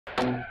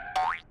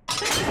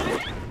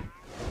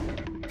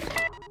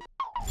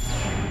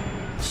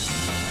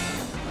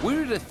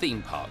at a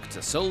theme park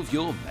to solve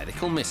your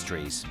medical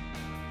mysteries.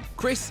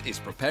 Chris is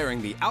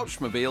preparing the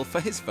Ouchmobile for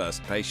his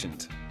first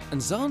patient. And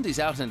Xand is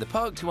out in the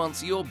park to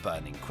answer your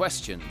burning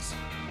questions.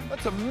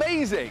 That's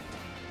amazing!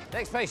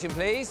 Next patient,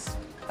 please.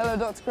 Hello,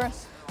 Dr.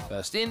 Chris.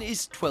 First in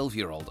is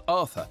 12-year-old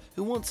Arthur,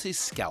 who wants his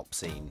scalp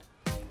seen.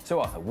 So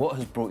Arthur, what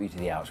has brought you to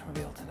the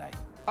Ouchmobile today?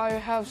 I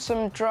have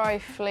some dry,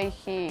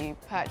 flaky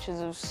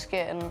patches of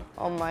skin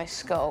on my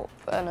scalp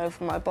and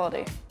over my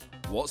body.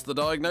 What's the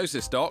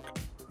diagnosis, Doc?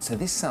 So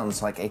this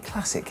sounds like a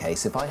classic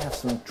case of I have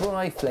some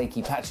dry,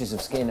 flaky patches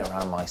of skin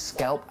around my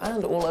scalp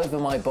and all over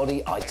my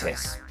body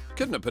itis.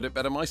 Couldn't have put it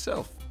better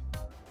myself.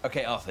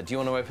 OK, Arthur, do you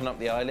want to open up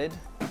the eyelid?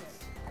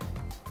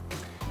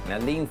 Now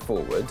lean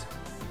forward.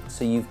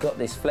 So you've got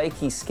this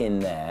flaky skin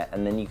there,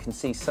 and then you can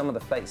see some of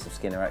the flakes of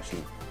skin are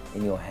actually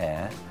in your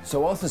hair.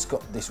 So Arthur's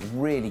got this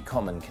really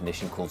common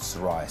condition called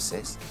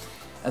psoriasis.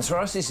 And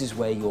psoriasis is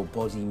where your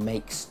body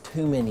makes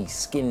too many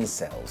skin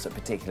cells at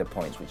particular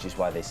points, which is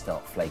why they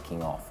start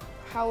flaking off.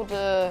 How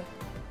do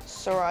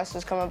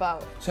psoriasis come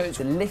about? So it's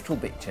a little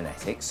bit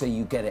genetic, so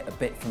you get it a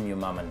bit from your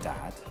mum and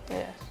dad.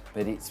 Yes.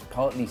 But it's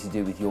partly to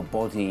do with your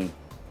body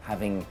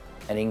having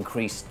an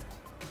increased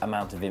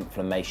amount of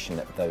inflammation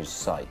at those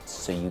sites.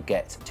 So you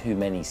get too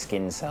many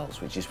skin cells,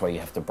 which is where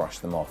you have to brush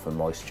them off and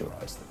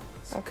moisturise them.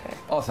 OK.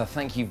 Arthur,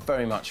 thank you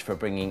very much for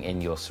bringing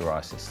in your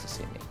psoriasis to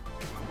see me.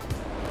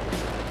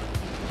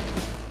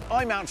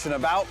 I'm out and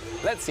about.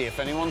 Let's see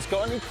if anyone's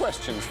got any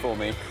questions for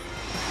me.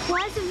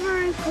 Why is a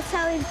verruca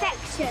so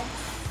infectious?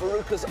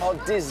 Verrucas are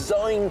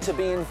designed to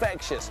be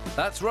infectious.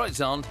 That's right,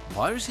 Xand.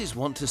 Viruses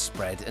want to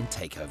spread and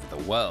take over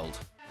the world.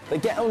 They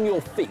get on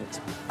your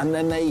feet and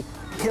then they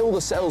kill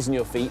the cells in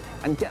your feet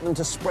and get them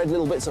to spread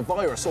little bits of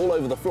virus all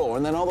over the floor,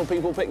 and then other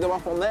people pick them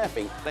up on their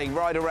feet. They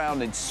ride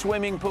around in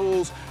swimming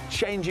pools,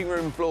 changing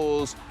room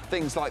floors,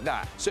 things like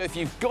that. So if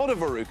you've got a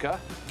verruca,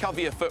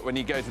 cover your foot when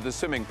you go to the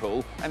swimming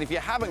pool, and if you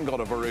haven't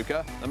got a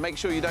verruca, then make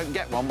sure you don't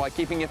get one by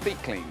keeping your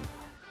feet clean.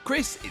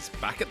 Chris is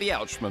back at the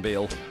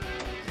Ouchmobile.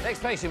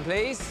 Next patient,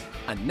 please.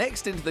 And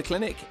next into the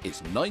clinic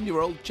is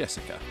 9-year-old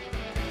Jessica.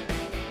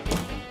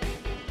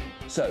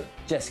 So,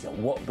 Jessica,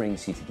 what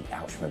brings you to the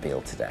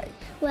Ouchmobile today?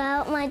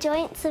 Well, my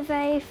joints are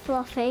very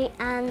floppy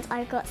and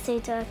I've got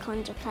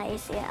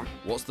pseudoachondroplasia.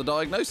 What's the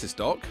diagnosis,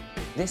 Doc?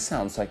 This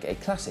sounds like a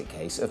classic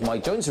case of my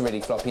joints are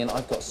really floppy and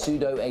I've got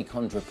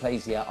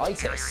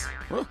pseudoachondroplasia-itis.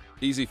 Well,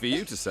 easy for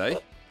you to say.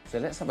 So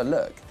let's have a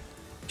look.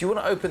 Do you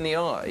want to open the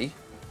eye?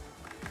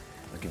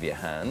 I'll give you a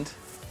hand.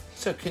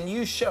 So can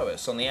you show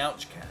us on the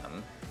Ouch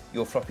cam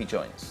your floppy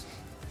joints?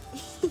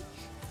 Oh,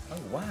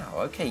 wow.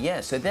 OK,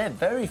 yeah, so they're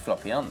very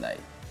floppy, aren't they?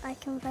 I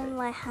can bend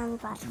my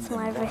hand back to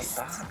my wrist.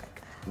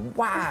 Back.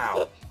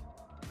 Wow.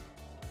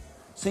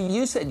 So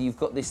you said you've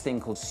got this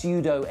thing called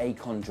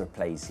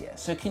pseudoachondroplasia.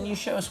 So can you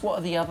show us what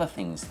are the other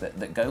things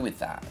that go with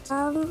that?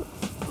 I'm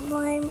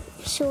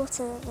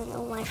shorter than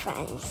all my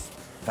friends.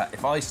 In fact,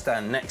 if I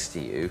stand next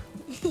to you,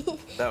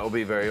 that'll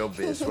be very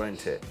obvious,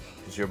 won't it?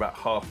 Because you're about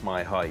half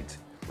my height.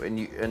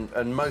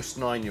 And most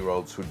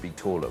 9-year-olds would be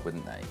taller,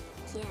 wouldn't they?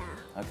 Yeah.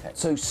 OK.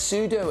 So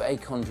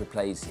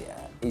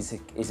pseudoachondroplasia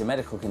is a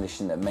medical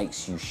condition that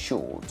makes you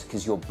short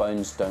because your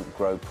bones don't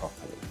grow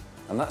properly.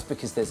 And that's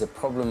because there's a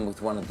problem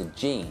with one of the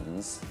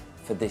genes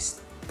for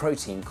this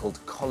protein called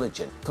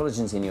collagen.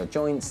 Collagen's in your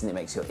joints and it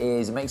makes your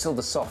ears, it makes all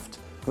the soft,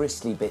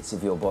 gristly bits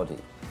of your body.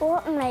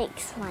 What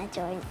makes my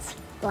joints,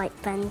 like,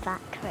 bend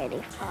back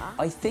really far?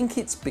 I think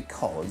it's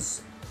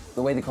because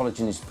the way the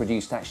collagen is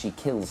produced actually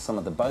kills some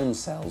of the bone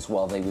cells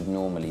while they would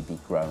normally be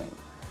growing.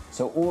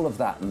 So all of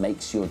that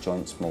makes your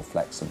joints more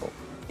flexible.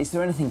 Is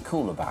there anything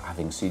cool about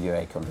having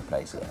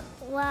pseudoachondroplasia?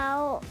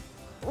 Well,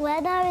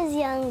 when I was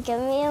younger,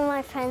 me and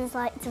my friends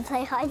liked to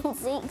play hide and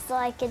seek, so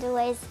I could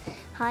always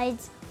hide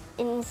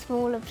in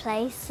smaller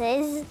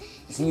places.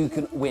 So you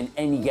can win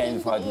any game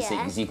of hide and seek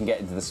Yeah. because you can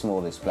get into the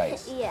smallest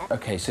place? Yeah.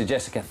 OK, so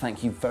Jessica,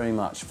 thank you very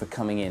much for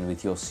coming in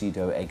with your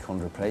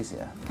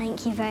pseudoachondroplasia.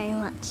 Thank you very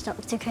much,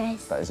 Dr.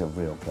 Chris. That is a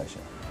real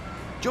pleasure.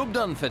 Job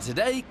done for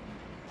today.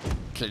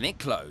 Clinic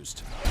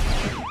closed.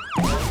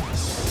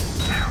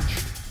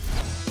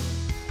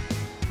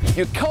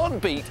 You can't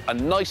beat a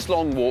nice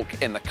long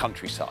walk in the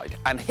countryside.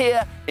 And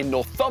here in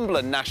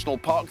Northumberland National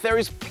Park, there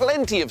is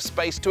plenty of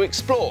space to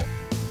explore.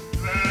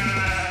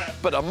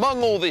 But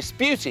among all this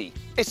beauty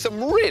is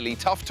some really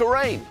tough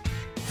terrain.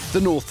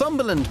 The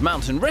Northumberland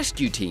Mountain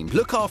Rescue Team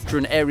look after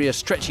an area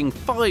stretching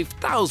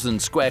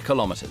 5,000 square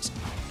kilometres.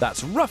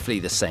 That's roughly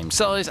the same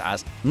size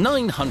as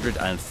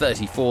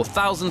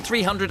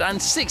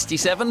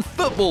 934,367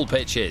 football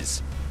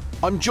pitches.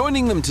 I'm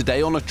joining them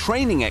today on a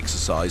training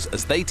exercise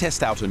as they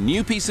test out a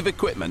new piece of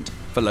equipment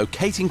for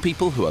locating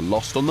people who are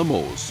lost on the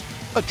moors.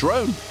 A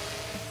drone.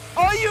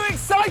 Are you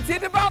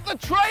excited about the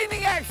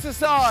training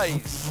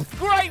exercise?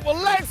 Great,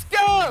 well, let's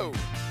go!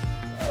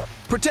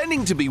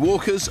 Pretending to be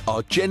walkers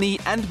are Jenny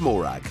and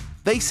Morag.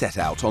 They set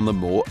out on the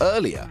moor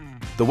earlier.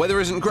 The weather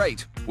isn't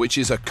great, which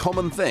is a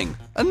common thing,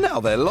 and now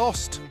they're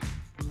lost.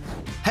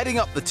 Heading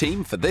up the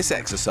team for this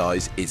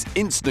exercise is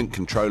Incident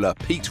Controller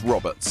Pete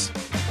Roberts.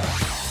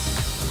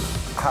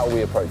 How are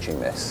we approaching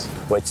this?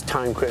 Well, it's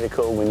time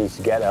critical. We need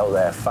to get out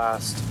there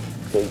fast.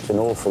 It's an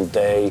awful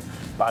day,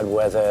 bad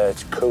weather,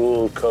 it's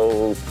cold.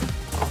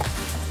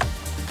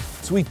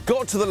 So we've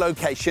got to the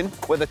location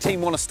where the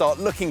team want to start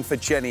looking for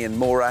Jenny and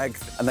Morag,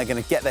 and they're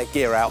going to get their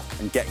gear out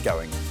and get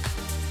going.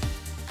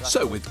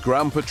 So with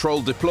ground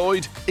patrol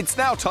deployed, it's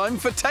now time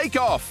for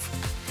takeoff.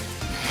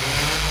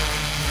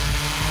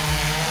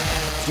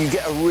 You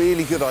get a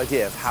really good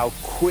idea of how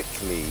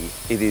quickly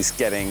it is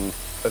getting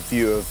a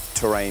view of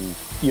terrain.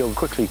 You're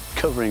quickly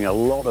covering a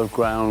lot of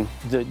ground.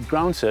 The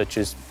ground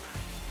searchers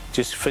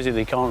just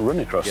physically can't run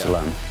across the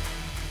land.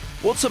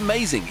 What's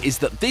amazing is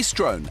that this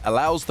drone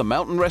allows the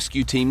mountain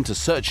rescue team to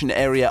search an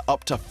area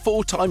up to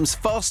 4 times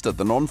faster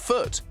than on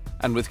foot.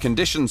 And with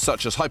conditions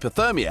such as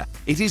hypothermia,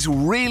 it is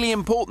really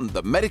important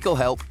that medical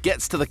help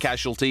gets to the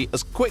casualty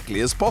as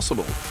quickly as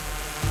possible.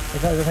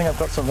 Okay, I think I've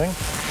got something.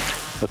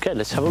 Okay,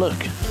 let's have a look.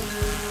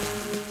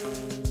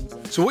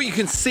 So what you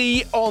can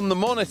see on the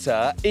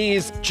monitor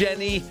is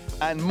Jenny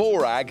and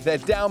Morag. They're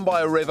down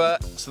by a river,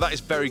 so that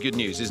is very good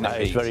news, isn't it, That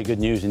Pete? is very good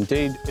news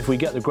indeed. If we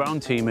get the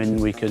ground team in,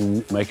 we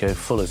can make a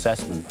full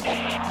assessment. We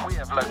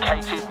have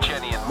located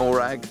Jenny and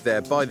Morag.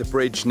 They're by the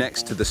bridge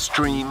next to the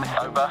stream.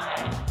 Over.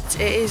 It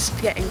is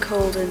getting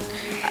cold, and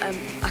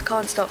I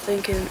can't stop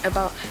thinking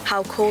about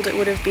how cold it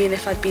would have been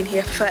if I'd been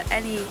here for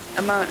any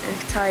amount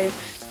of time.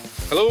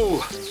 Hello,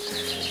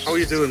 how are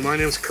you doing? My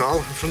name's Carl.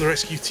 I'm from the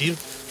rescue team.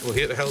 We're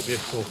here to help you,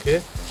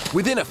 okay?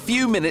 Within a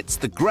few minutes,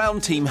 the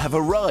ground team have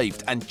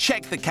arrived and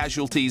checked the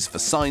casualties for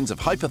signs of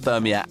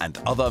hypothermia and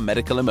other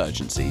medical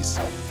emergencies.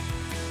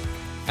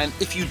 And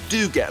if you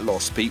do get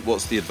lost, Pete,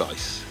 what's the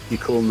advice? You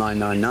call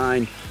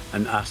 999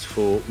 and ask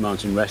for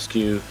mountain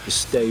rescue.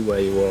 Just stay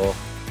where you are.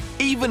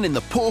 Even in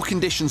the poor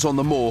conditions on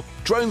the moor,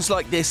 drones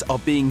like this are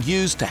being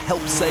used to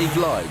help save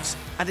lives.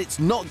 And it's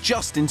not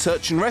just in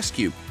search and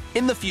rescue.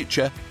 In the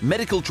future,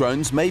 medical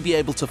drones may be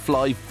able to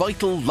fly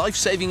vital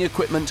life-saving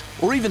equipment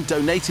or even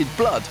donated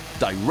blood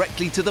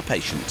directly to the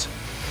patient.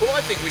 Well, I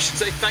think we should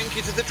say thank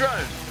you to the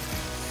drone.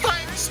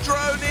 Thanks,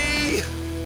 Droney!